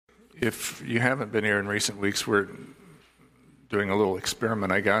If you haven't been here in recent weeks, we're doing a little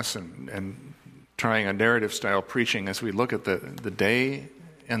experiment, I guess, and trying a narrative-style preaching as we look at the day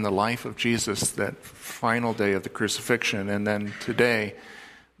in the life of Jesus, that final day of the crucifixion, and then today,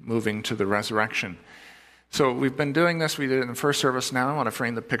 moving to the resurrection. So we've been doing this. We did it in the first service. Now I want to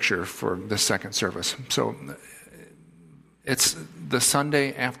frame the picture for the second service. So it's the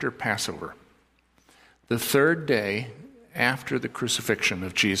Sunday after Passover, the third day after the crucifixion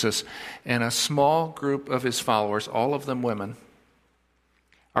of Jesus, and a small group of his followers, all of them women,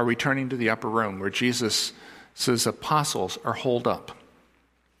 are returning to the upper room where Jesus' apostles are holed up.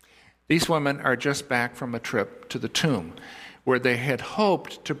 These women are just back from a trip to the tomb where they had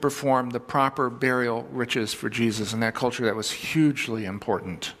hoped to perform the proper burial rites for Jesus. In that culture, that was hugely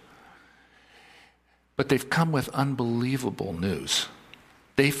important. But they've come with unbelievable news.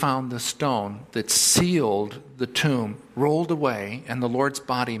 They found the stone that sealed the tomb rolled away and the Lord's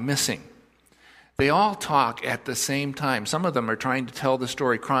body missing. They all talk at the same time. Some of them are trying to tell the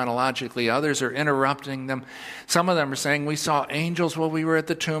story chronologically. Others are interrupting them. Some of them are saying, we saw angels while we were at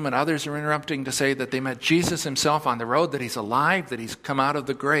the tomb, and others are interrupting to say that they met Jesus himself on the road, that he's alive, that he's come out of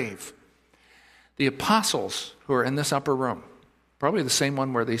the grave. The apostles who are in this upper room, probably the same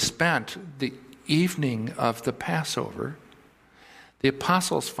one where they spent the evening of the Passover, the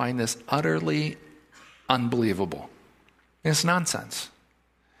apostles find this utterly unbelievable. It's nonsense.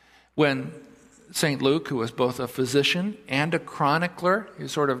 When St. Luke, who was both a physician and a chronicler,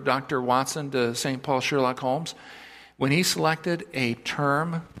 he's sort of Dr. Watson to St. Paul Sherlock Holmes, when he selected a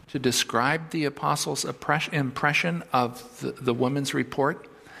term to describe the apostles' impression of the women's report,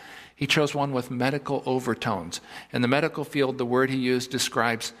 he chose one with medical overtones. In the medical field, the word he used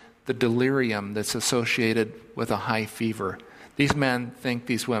describes the delirium that's associated with a high fever. These men think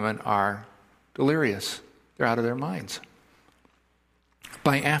these women are delirious. They're out of their minds.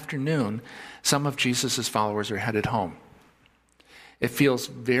 By afternoon, some of Jesus' followers are headed home. It feels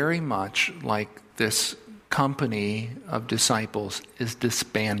very much like this company of disciples is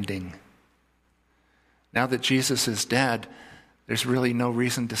disbanding. Now that Jesus is dead, there's really no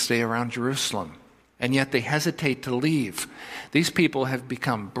reason to stay around Jerusalem. And yet they hesitate to leave. These people have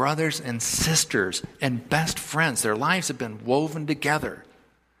become brothers and sisters and best friends. Their lives have been woven together.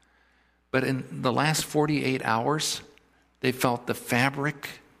 But in the last 48 hours, they felt the fabric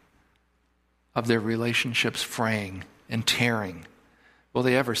of their relationships fraying and tearing. Will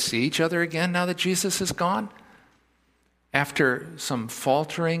they ever see each other again now that Jesus is gone? After some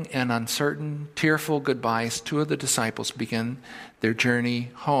faltering and uncertain, tearful goodbyes, two of the disciples begin their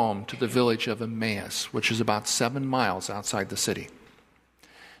journey home to the village of Emmaus, which is about 7 miles outside the city.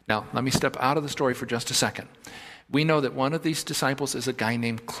 Now, let me step out of the story for just a second. We know that one of these disciples is a guy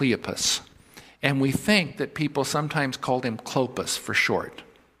named Cleopas, and we think that people sometimes called him Clopas for short.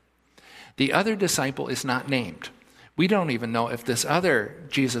 The other disciple is not named. We don't even know if this other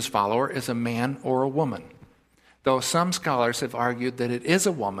Jesus follower is a man or a woman, though some scholars have argued that it is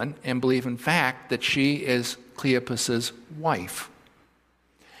a woman and believe, in fact, that she is Cleopas's wife.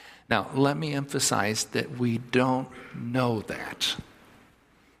 Now, let me emphasize that we don't know that.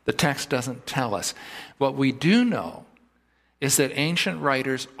 The text doesn't tell us. What we do know is that ancient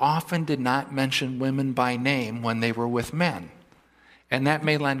writers often did not mention women by name when they were with men. And that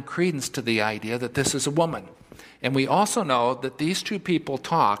may lend credence to the idea that this is a woman. And we also know that these two people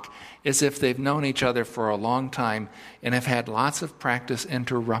talk as if they've known each other for a long time and have had lots of practice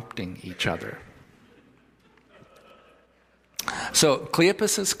interrupting each other. So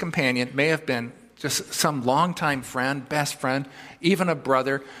Cleopas's companion may have been just some longtime friend, best friend, even a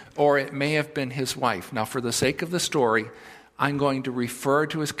brother, or it may have been his wife. Now, for the sake of the story, I'm going to refer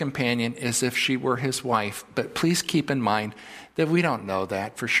to his companion as if she were his wife, but please keep in mind that we don't know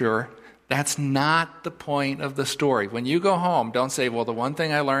that for sure. That's not the point of the story. When you go home, don't say, well, the one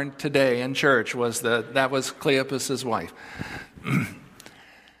thing I learned today in church was that was Cleopas's wife.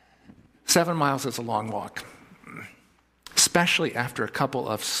 7 miles is a long walk, especially after a couple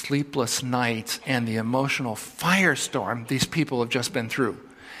of sleepless nights and the emotional firestorm these people have just been through.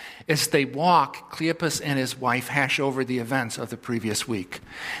 As they walk, Cleopas and his wife hash over the events of the previous week.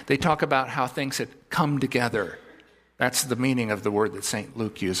 They talk about how things had come together. That's the meaning of the word that St.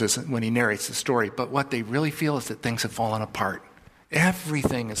 Luke uses when he narrates the story. But what they really feel is that things have fallen apart.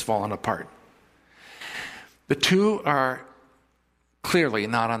 Everything has fallen apart. The two are clearly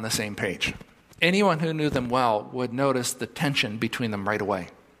not on the same page. Anyone who knew them well would notice the tension between them right away.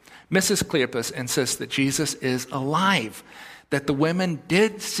 Mrs. Cleopas insists that Jesus is alive, that the women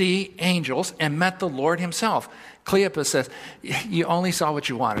did see angels and met the Lord himself. Cleopas says, you only saw what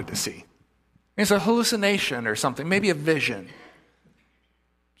you wanted to see. It's a hallucination or something, maybe a vision.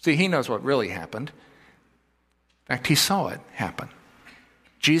 See, he knows what really happened. In fact, he saw it happen.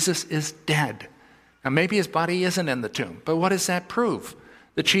 Jesus is dead. Now, maybe his body isn't in the tomb, but what does that prove?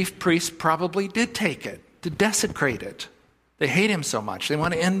 The chief priests probably did take it to desecrate it. They hate him so much. They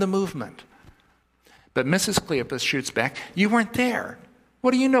want to end the movement. But Mrs. Cleopas shoots back, you weren't there.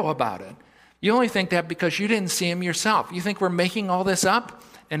 What do you know about it? You only think that because you didn't see him yourself. You think we're making all this up?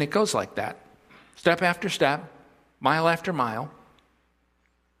 And it goes like that. Step after step, mile after mile.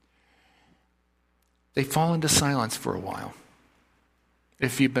 They fall into silence for a while.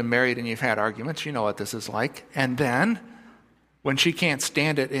 If you've been married and you've had arguments, you know what this is like. And then, when she can't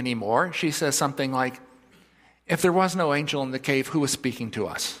stand it anymore, she says something like, if there was no angel in the cave, who was speaking to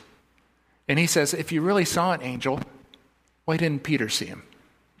us? And he says, if you really saw an angel, why didn't Peter see him?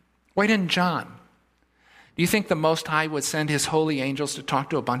 Why didn't John? Do you think the Most High would send his holy angels to talk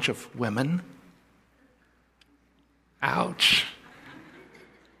to a bunch of women? Ouch.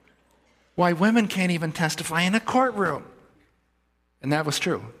 Why, women can't even testify in a courtroom. And that was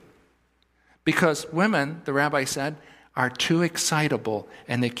true. Because women, the rabbi said, are too excitable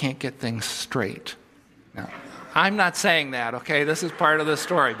and they can't get things straight. Now, I'm not saying that, okay? This is part of the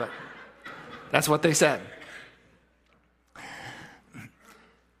story, but that's what they said.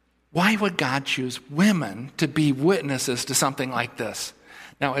 Why would God choose women to be witnesses to something like this?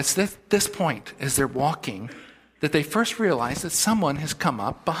 Now, it's this point, as they're walking, that they first realize that someone has come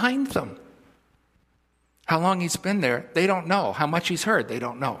up behind them. How long he's been there, they don't know. How much he's heard, they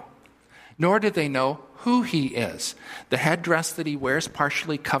don't know. Nor do they know who he is. The headdress that he wears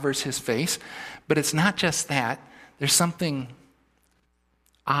partially covers his face, but it's not just that. There's something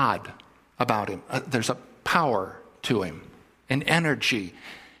odd about him. There's a power to him, an energy,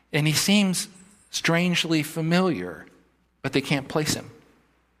 and he seems strangely familiar, but they can't place him.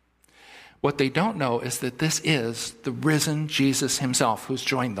 What they don't know is that this is the risen Jesus himself who's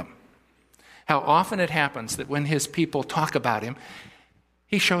joined them. How often it happens that when his people talk about him,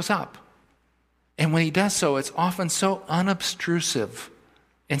 he shows up. And when he does so, it's often so unobtrusive,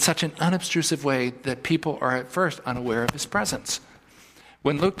 in such an unobtrusive way that people are at first unaware of his presence.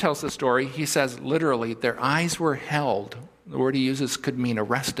 When Luke tells the story, he says literally, their eyes were held. The word he uses could mean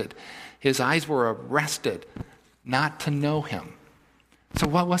arrested. His eyes were arrested, not to know him. So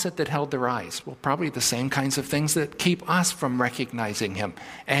what was it that held their eyes? Well, probably the same kinds of things that keep us from recognizing him.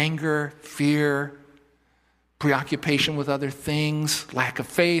 Anger, fear, preoccupation with other things, lack of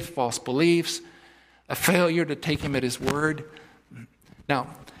faith, false beliefs, a failure to take him at his word. Now,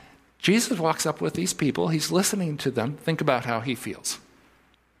 Jesus walks up with these people. He's listening to them. Think about how he feels.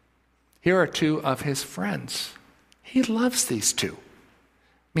 Here are two of his friends. He loves these two.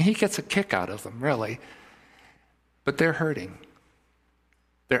 I mean, he gets a kick out of them, really. But they're hurting.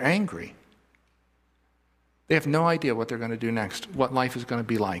 They're angry. They have no idea what they're going to do next, what life is going to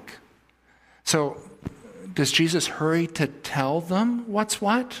be like. So, does Jesus hurry to tell them what's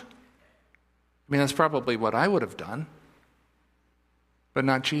what? I mean, that's probably what I would have done, but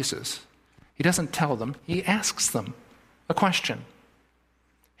not Jesus. He doesn't tell them. He asks them a question.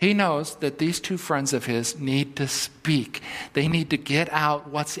 He knows that these two friends of his need to speak. They need to get out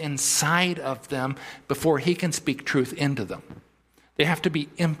what's inside of them before he can speak truth into them. They have to be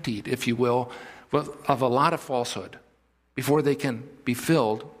emptied, if you will, of a lot of falsehood before they can be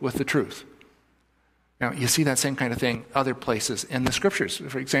filled with the truth. Now, you see that same kind of thing other places in the scriptures.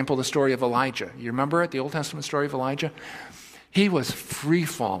 For example, the story of Elijah. You remember it, the Old Testament story of Elijah? He was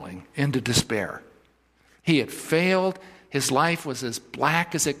free-falling into despair. He had failed. His life was as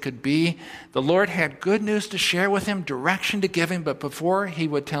black as it could be. The Lord had good news to share with him, direction to give him, but before he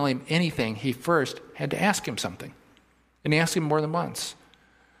would tell him anything, he first had to ask him something. And he asked him more than once.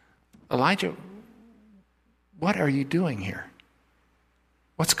 Elijah, what are you doing here?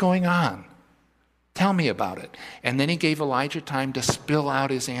 What's going on? Tell me about it. And then he gave Elijah time to spill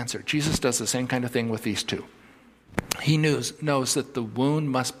out his answer. Jesus does the same kind of thing with these two. He knows that the wound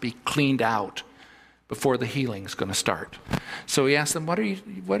must be cleaned out before the healing is going to start. So he asked them, what are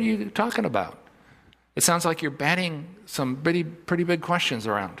you talking about? It sounds like you're batting some pretty big questions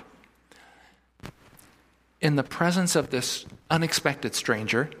around. In the presence of this unexpected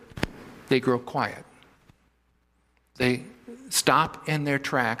stranger, they grow quiet. They stop in their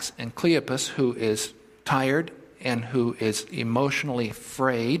tracks, and Cleopas, who is tired and who is emotionally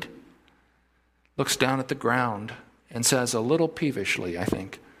frayed, looks down at the ground and says a little peevishly, I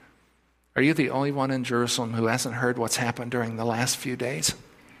think, "Are you the only one in Jerusalem who hasn't heard what's happened during the last few days?"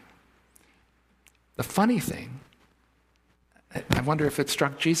 The funny thing, I wonder if it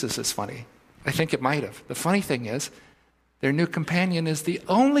struck Jesus as funny. I think it might have. The funny thing is, their new companion is the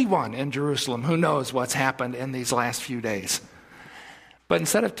only one in Jerusalem who knows what's happened in these last few days. But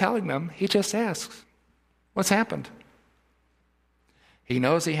instead of telling them, he just asks, what's happened? He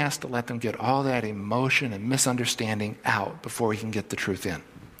knows he has to let them get all that emotion and misunderstanding out before he can get the truth in.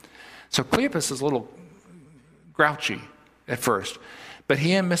 So Cleopas is a little grouchy at first, but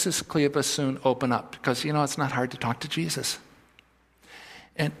he and Mrs. Cleopas soon open up because, it's not hard to talk to Jesus.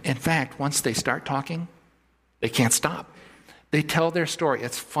 And in fact, once they start talking, they can't stop. They tell their story.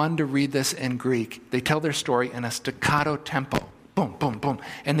 It's fun to read this in Greek. They tell their story in a staccato tempo. Boom, boom, boom.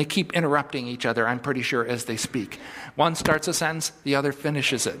 And they keep interrupting each other, I'm pretty sure, as they speak. One starts a sentence, the other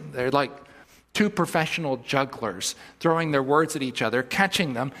finishes it. They're like two professional jugglers, throwing their words at each other,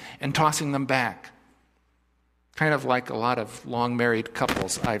 catching them, and tossing them back. Kind of like a lot of long-married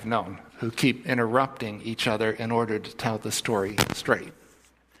couples I've known who keep interrupting each other in order to tell the story straight.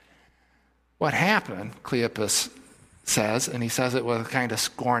 What happened, Cleopas says, and he says it with a kind of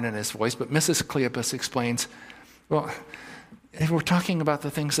scorn in his voice, but Mrs. Cleopas explains, well, we're talking about the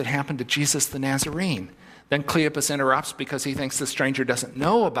things that happened to Jesus the Nazarene. Then Cleopas interrupts because he thinks the stranger doesn't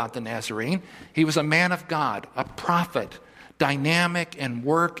know about the Nazarene. He was a man of God, a prophet, dynamic in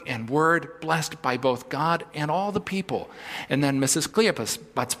work and word, blessed by both God and all the people. And then Mrs. Cleopas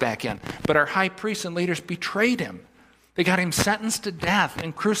butts back in. But our high priests and leaders betrayed him. They got him sentenced to death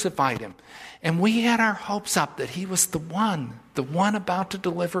and crucified him. And we had our hopes up that he was the one about to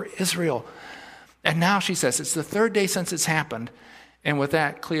deliver Israel. And now, she says, it's the third day since it's happened. And with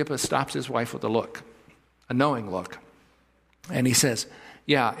that, Cleopas stops his wife with a look, a knowing look. And he says,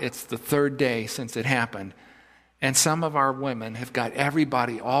 yeah, it's the third day since it happened. And some of our women have got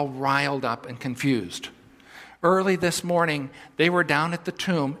everybody all riled up and confused. Early this morning, they were down at the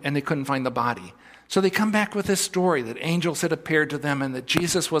tomb and they couldn't find the body. So they come back with this story that angels had appeared to them and that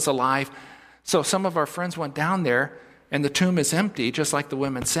Jesus was alive. So some of our friends went down there and the tomb is empty, just like the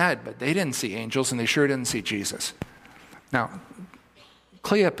women said, but they didn't see angels and they sure didn't see Jesus. Now,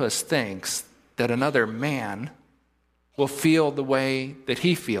 Cleopas thinks that another man will feel the way that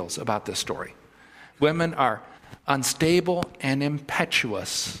he feels about this story. Women are unstable and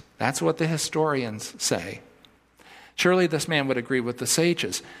impetuous. That's what the historians say. Surely this man would agree with the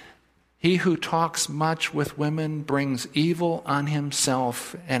sages. He who talks much with women brings evil on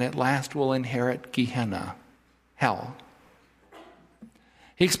himself and at last will inherit Gehenna, hell.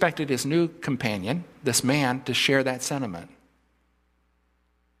 He expected his new companion, this man, to share that sentiment.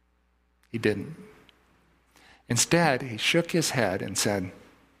 He didn't. Instead, he shook his head and said,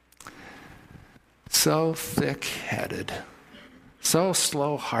 so thick-headed, so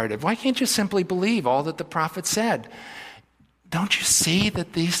slow-hearted. Why can't you simply believe all that the prophet said? Don't you see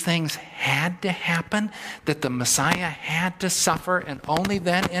that these things had to happen, that the Messiah had to suffer and only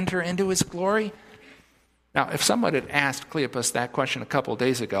then enter into his glory? Now, if someone had asked Cleopas that question a couple of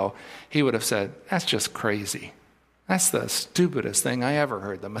days ago, he would have said, that's just crazy. That's the stupidest thing I ever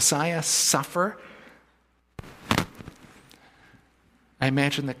heard. The Messiah suffer? I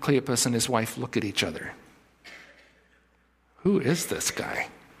imagine that Cleopas and his wife look at each other. Who is this guy?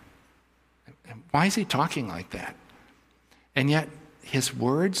 Why is he talking like that? And yet, his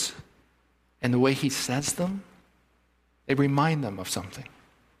words and the way he says them, they remind them of something.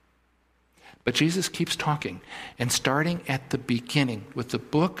 But Jesus keeps talking, and starting at the beginning with the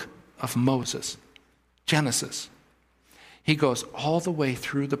book of Moses, Genesis, he goes all the way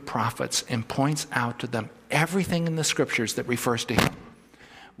through the prophets and points out to them everything in the scriptures that refers to him.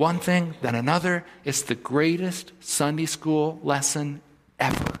 One thing, then another. It's the greatest Sunday school lesson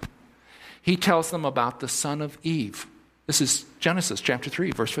ever. He tells them about the son of Eve. This is Genesis chapter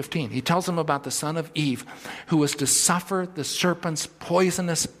 3, verse 15. He tells them about the son of Eve who was to suffer the serpent's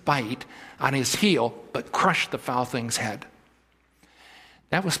poisonous bite on his heel, but crush the foul thing's head.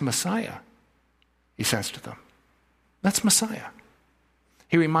 That was Messiah, he says to them. That's Messiah.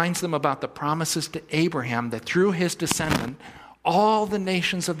 He reminds them about the promises to Abraham that through his descendant, all the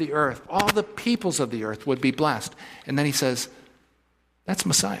nations of the earth, all the peoples of the earth would be blessed. And then he says, that's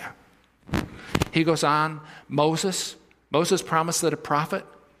Messiah. He goes on, Moses promised that a prophet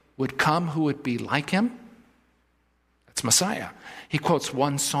would come who would be like him. That's Messiah. He quotes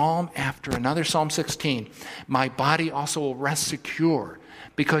one psalm after another. Psalm 16, my body also will rest secure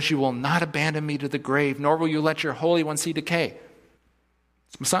because you will not abandon me to the grave, nor will you let your Holy One see decay.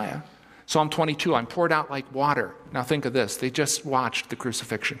 It's Messiah. Psalm 22, I'm poured out like water. Now think of this. They just watched the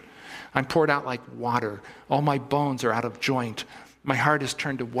crucifixion. I'm poured out like water. All my bones are out of joint. My heart is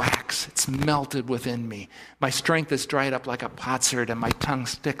turned to wax. It's melted within me. My strength is dried up like a potsherd, and my tongue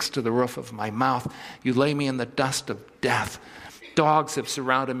sticks to the roof of my mouth. You lay me in the dust of death. Dogs have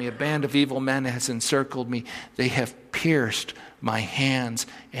surrounded me. A band of evil men has encircled me. They have pierced my hands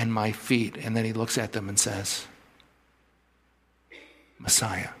and my feet. And then he looks at them and says,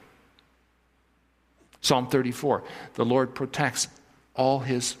 Messiah. Psalm 34, the Lord protects all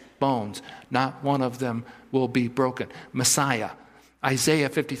his bones. Not one of them will be broken. Messiah. Isaiah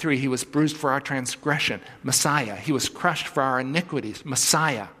 53, he was bruised for our transgression. Messiah. He was crushed for our iniquities.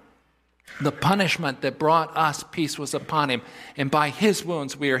 Messiah. The punishment that brought us peace was upon him, and by his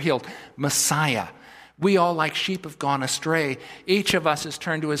wounds we are healed. Messiah. We all like sheep have gone astray. Each of us has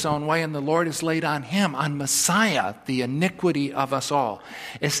turned to his own way, and the Lord has laid on him, on Messiah, the iniquity of us all.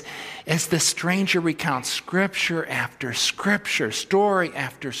 As the stranger recounts scripture after scripture, story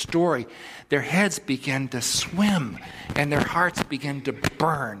after story, their heads begin to swim and their hearts begin to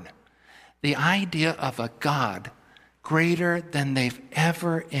burn. The idea of a God greater than they've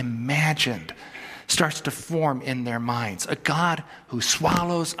ever imagined starts to form in their minds. A God who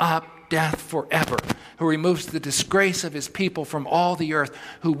swallows up death forever, who removes the disgrace of his people from all the earth,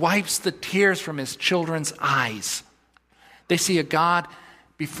 who wipes the tears from his children's eyes. They see a God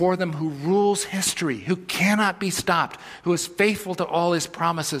before them who rules history, who cannot be stopped, who is faithful to all his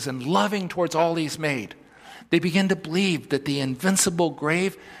promises and loving towards all he's made. They begin to believe that the invincible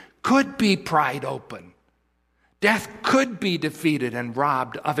grave could be pried open. Death could be defeated and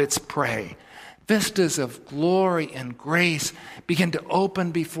robbed of its prey. Vistas of glory and grace begin to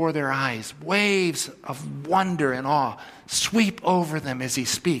open before their eyes. Waves of wonder and awe sweep over them as he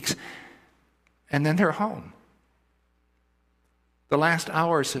speaks. And then they're home. The last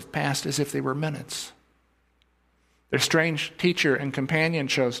hours have passed as if they were minutes. Their strange teacher and companion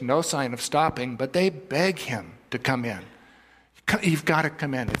shows no sign of stopping, but they beg him to come in. You've got to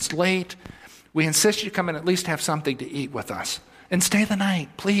come in. It's late. We insist you come in, at least have something to eat with us. And stay the night.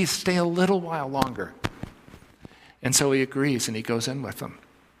 Please stay a little while longer. And so he agrees and he goes in with them.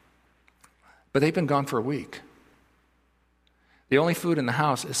 But they've been gone for a week. The only food in the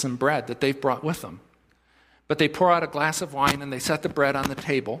house is some bread that they've brought with them. But they pour out a glass of wine and they set the bread on the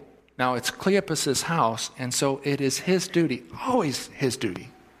table. Now it's Cleopas' house, and so it is his duty, always his duty,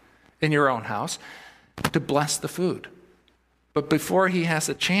 in your own house, to bless the food. But before he has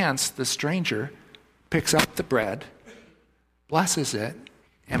a chance, the stranger picks up the bread, blesses it,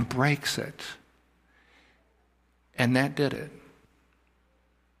 and breaks it. And that did it.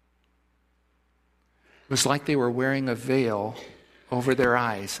 It was like they were wearing a veil over their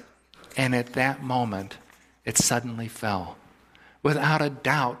eyes, and at that moment, it suddenly fell. Without a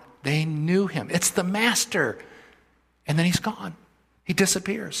doubt, they knew him. It's the Master. And then he's gone. He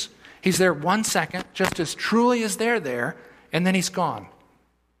disappears. He's there 1 second, just as truly as they're there, and then he's gone.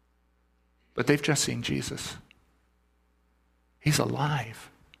 But they've just seen Jesus. He's alive.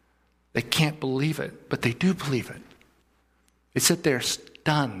 They can't believe it, but they do believe it. They sit there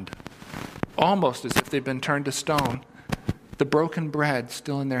stunned, almost as if they've been turned to stone, the broken bread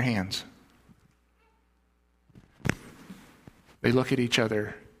still in their hands. They look at each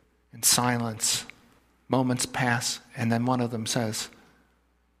other in silence. Moments pass, and then one of them says,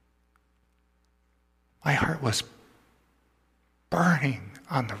 "My heart was burning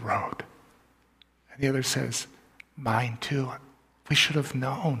on the road." And the other says, "Mine too. We should have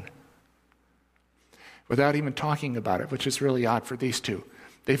known." Without even talking about it, which is really odd for these two,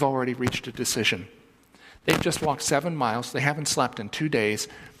 they've already reached a decision. They've just walked 7 miles. They haven't slept in 2 days,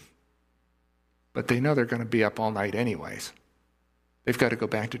 but they know they're going to be up all night anyways. They've got to go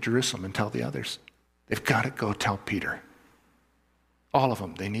back to Jerusalem and tell the others. They've got to go tell Peter. All of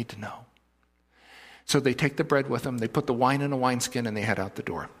them, they need to know. So they take the bread with them, they put the wine in a wineskin, and they head out the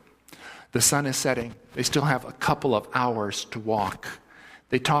door. The sun is setting. They still have a couple of hours to walk.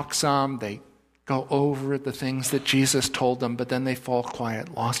 They talk some, they go over the things that Jesus told them, but then they fall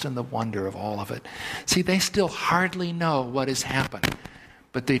quiet, lost in the wonder of all of it. See, they still hardly know what has happened,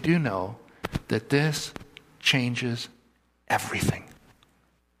 but they do know that this changes everything.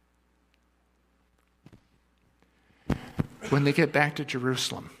 When they get back to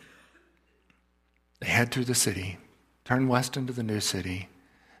Jerusalem, they head through the city, turn west into the new city,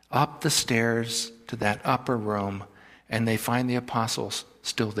 up the stairs to that upper room, and they find the apostles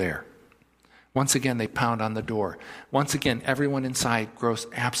still there. Once again, they pound on the door. Once again, everyone inside grows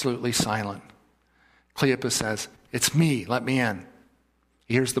absolutely silent. Cleopas says, "It's me, let me in."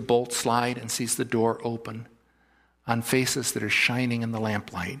 He hears the bolt slide and sees the door open on faces that are shining in the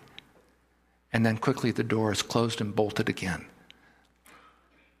lamplight. And then quickly the door is closed and bolted again.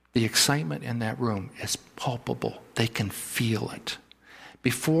 The excitement in that room is palpable. They can feel it.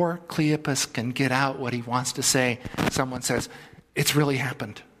 Before Cleopas can get out what he wants to say, someone says, "It's really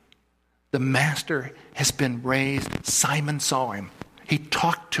happened. The Master has been raised. Simon saw him. He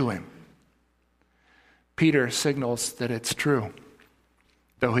talked to him." Peter signals that it's true,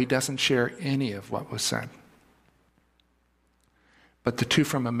 though he doesn't share any of what was said. But the two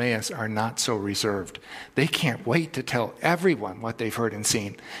from Emmaus are not so reserved. They can't wait to tell everyone what they've heard and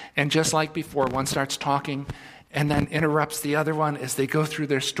seen. And just like before, one starts talking and then interrupts the other one as they go through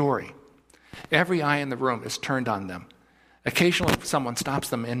their story. Every eye in the room is turned on them. Occasionally, someone stops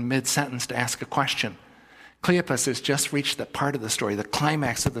them in mid-sentence to ask a question. Cleopas has just reached the part of the story, the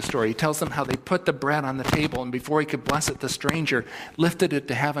climax of the story. He tells them how they put the bread on the table, and before he could bless it, the stranger lifted it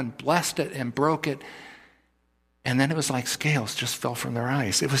to heaven, blessed it, and broke it. And then it was like scales just fell from their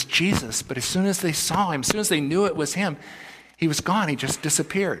eyes. It was Jesus, but as soon as they saw him, as soon as they knew it was him, he was gone. He just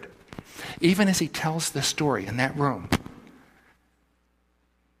disappeared. Even as he tells the story in that room,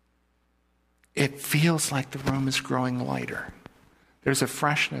 it feels like the room is growing lighter. There's a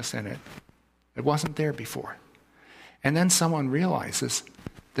freshness in it. It wasn't there before. And then someone realizes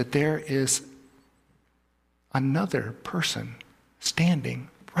that there is another person standing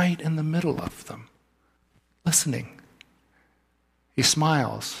right in the middle of them, listening. He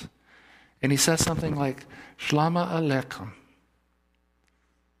smiles, and he says something like, Shlama Aleichem.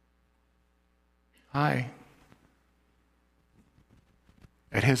 Hi.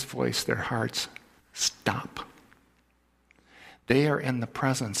 At his voice, their hearts stop. They are in the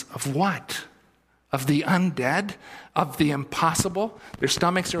presence of what? Of the undead, of the impossible. Their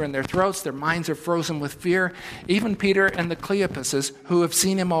stomachs are in their throats, their minds are frozen with fear. Even Peter and the Cleopases, who have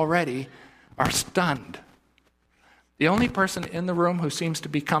seen him already, are stunned. The only person in the room who seems to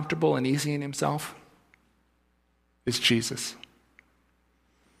be comfortable and easy in himself is Jesus.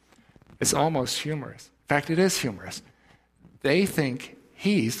 It's almost humorous. In fact, it is humorous. They think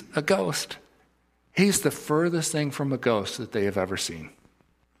he's a ghost. He's the furthest thing from a ghost that they have ever seen.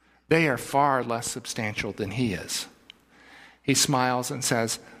 They are far less substantial than he is. He smiles and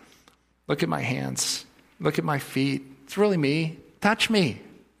says, look at my hands. Look at my feet. It's really me. Touch me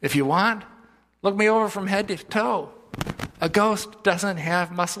if you want. Look me over from head to toe. A ghost doesn't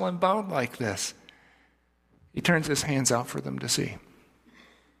have muscle and bone like this. He turns his hands out for them to see.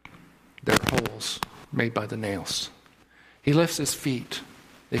 They're holes made by the nails. He lifts his feet.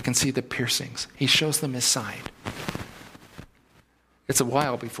 They can see the piercings. He shows them his side. It's a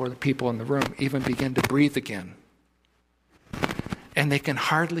while before the people in the room even begin to breathe again. And they can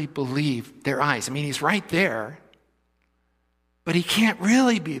hardly believe their eyes. I mean, he's right there, but he can't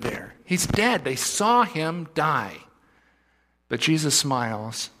really be there. He's dead. They saw him die. But Jesus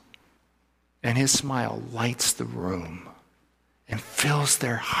smiles, and his smile lights the room and fills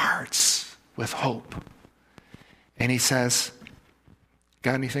their hearts with hope. And he says,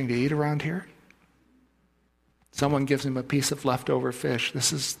 got anything to eat around here? Someone gives him a piece of leftover fish.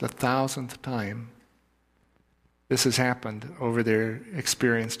 This is the 1,000th time this has happened over their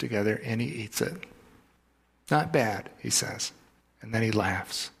experience together, and he eats it. Not bad, he says. And then he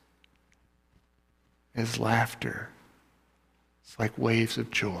laughs. His laughter is like waves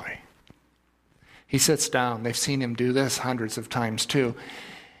of joy. He sits down. They've seen him do this hundreds of times too.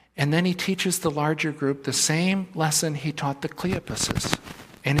 And then he teaches the larger group the same lesson he taught the Cleopases.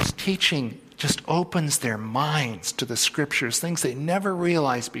 And his teaching just opens their minds to the scriptures, things they never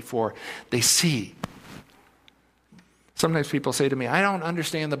realized before they see. Sometimes people say to me, I don't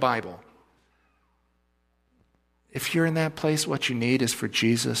understand the Bible. If you're in that place, what you need is for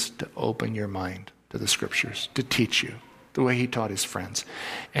Jesus to open your mind to the scriptures, to teach you the way he taught his friends.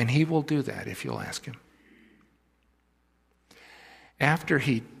 And he will do that if you'll ask him. After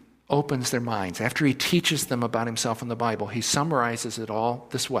he opens their minds, after he teaches them about himself in the Bible, he summarizes it all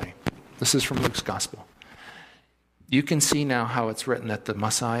this way. This is from Luke's gospel. You can see now how it's written that the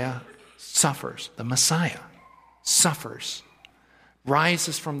Messiah suffers. The Messiah suffers,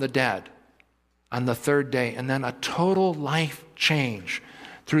 rises from the dead on the third day, and then a total life change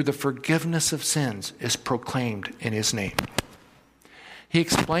through the forgiveness of sins is proclaimed in his name. He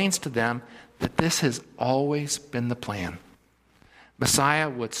explains to them that this has always been the plan. Messiah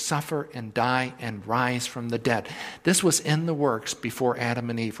would suffer and die and rise from the dead. This was in the works before Adam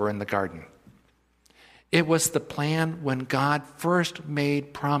and Eve were in the garden. It was the plan when God first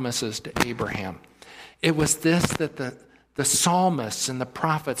made promises to Abraham. It was this that the psalmists and the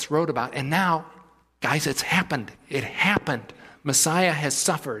prophets wrote about. And now, guys, it's happened. It happened. Messiah has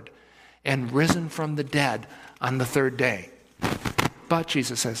suffered and risen from the dead on the third day. But,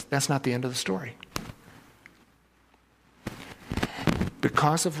 Jesus says, that's not the end of the story.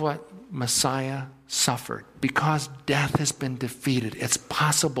 Because of what Messiah suffered, because death has been defeated, it's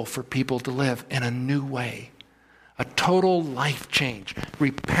possible for people to live in a new way. A total life change.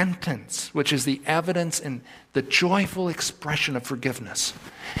 Repentance, which is the evidence and the joyful expression of forgiveness.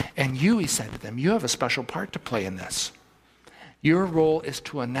 And you, he said to them, you have a special part to play in this. Your role is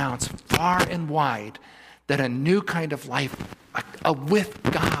to announce far and wide that a new kind of life, a with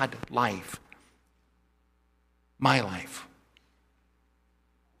God life, my life,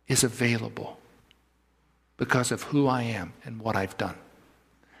 is available because of who I am and what I've done.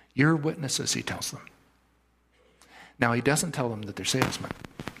 You're witnesses, he tells them. Now, he doesn't tell them that they're salesmen.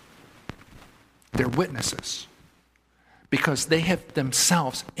 They're witnesses because they have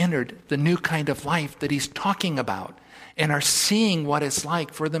themselves entered the new kind of life that he's talking about and are seeing what it's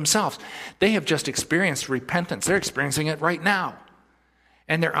like for themselves. They have just experienced repentance. They're experiencing it right now.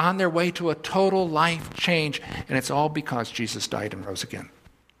 And they're on their way to a total life change, and it's all because Jesus died and rose again.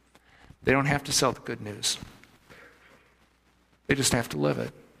 They don't have to sell the good news. They just have to live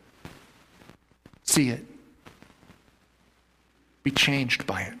it. See it. Be changed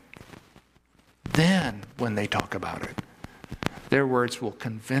by it. Then, when they talk about it, their words will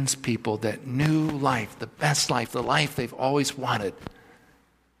convince people that new life, the best life, the life they've always wanted,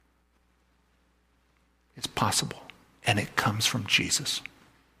 is possible. And it comes from Jesus.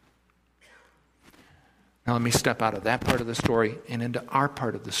 Now let me step out of that part of the story and into our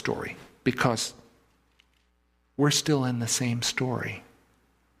part of the story, because we're still in the same story.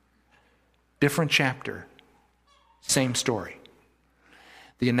 Different chapter, same story.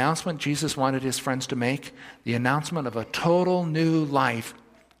 The announcement Jesus wanted his friends to make, the announcement of a total new life,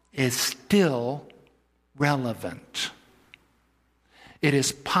 is still relevant. It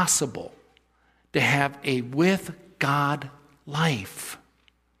is possible to have a with God life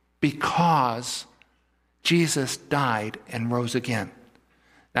because Jesus died and rose again.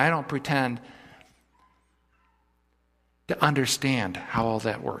 Now, I don't pretend to understand how all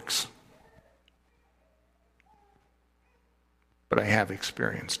that works, but I have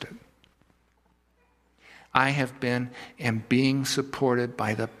experienced it. I have been and being supported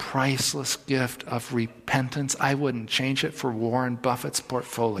by the priceless gift of repentance. I wouldn't change it for Warren Buffett's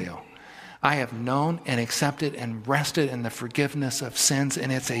portfolio. I have known and accepted and rested in the forgiveness of sins,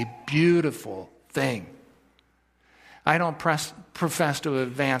 and it's a beautiful thing. I don't profess to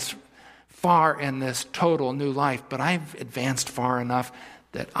advance far in this total new life, but I've advanced far enough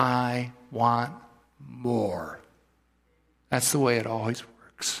that I want more. That's the way it always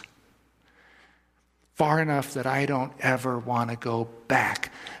works. Far enough that I don't ever want to go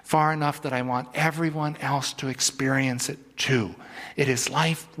back. Far enough that I want everyone else to experience it too. It is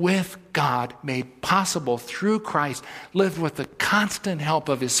life with God made possible through Christ, lived with the constant help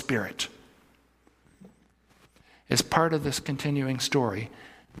of his Spirit. As part of this continuing story,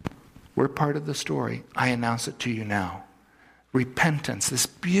 we're part of the story. I announce it to you now. Repentance, this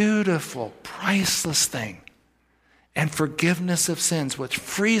beautiful, priceless thing, and forgiveness of sins, which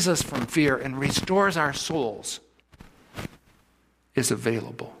frees us from fear and restores our souls, is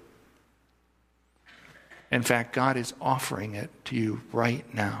available. In fact, God is offering it to you right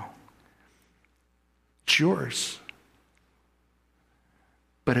now. It's yours.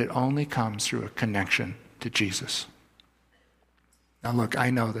 But it only comes through a connection to Jesus. Now look,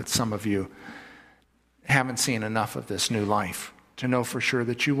 I know that some of you haven't seen enough of this new life to know for sure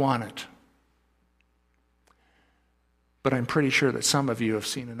that you want it. But I'm pretty sure that some of you have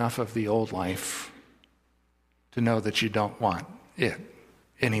seen enough of the old life to know that you don't want it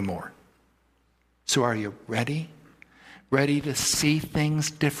anymore. So are you ready? Ready to see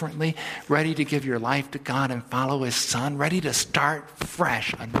things differently? Ready to give your life to God and follow his Son? Ready to start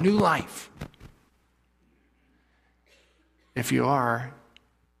fresh, a new life? If you are,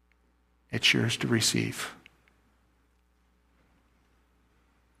 it's yours to receive.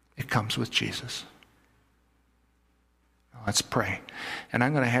 It comes with Jesus. Let's pray. And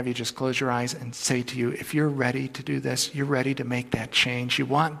I'm going to have you just close your eyes and say to you, if you're ready to do this, you're ready to make that change, you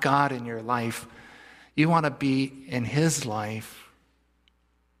want God in your life, you want to be in his life,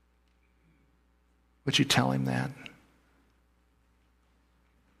 would you tell him that?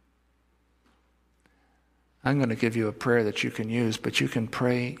 I'm going to give you a prayer that you can use, but you can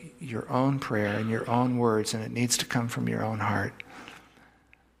pray your own prayer in your own words, and it needs to come from your own heart.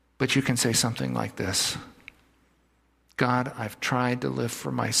 But you can say something like this: God, I've tried to live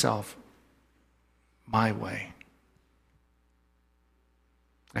for myself my way.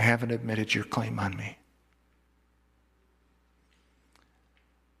 I haven't admitted your claim on me.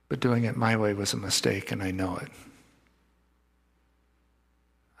 But doing it my way was a mistake, and I know it.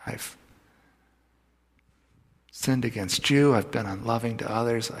 I've sinned against you. I've been unloving to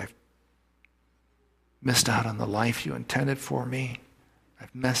others. I've missed out on the life you intended for me.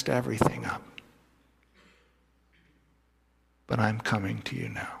 I've messed everything up. But I'm coming to you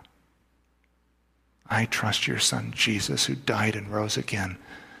now. I trust your Son, Jesus, who died and rose again,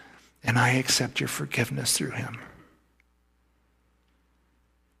 and I accept your forgiveness through him.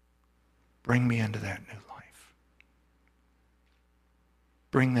 Bring me into that new life.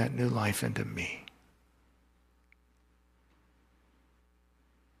 bring that new life into me.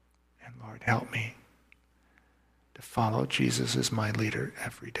 And Lord, help me to follow Jesus as my leader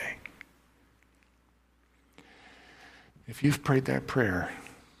every day. If you've prayed that prayer,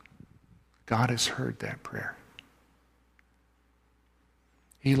 God has heard that prayer.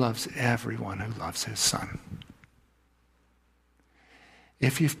 He loves everyone who loves his Son.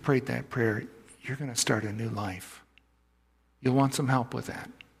 If you've prayed that prayer, you're going to start a new life. You'll want some help with that.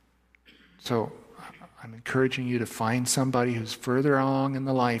 So I'm encouraging you to find somebody who's further along in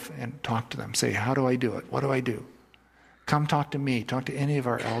the life and talk to them. Say, how do I do it? What do I do? Come talk to me. Talk to any of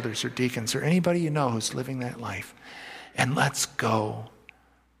our elders or deacons or anybody you know who's living that life. And let's go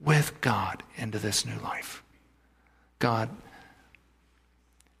with God into this new life. God,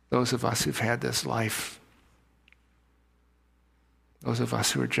 those of us who've had this life, those of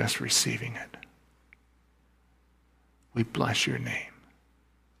us who are just receiving it, we bless your name.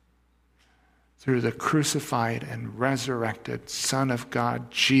 Through the crucified and resurrected Son of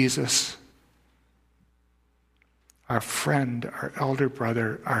God, Jesus, our friend, our elder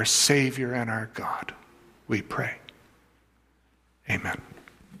brother, our Savior, and our God, we pray. Amen.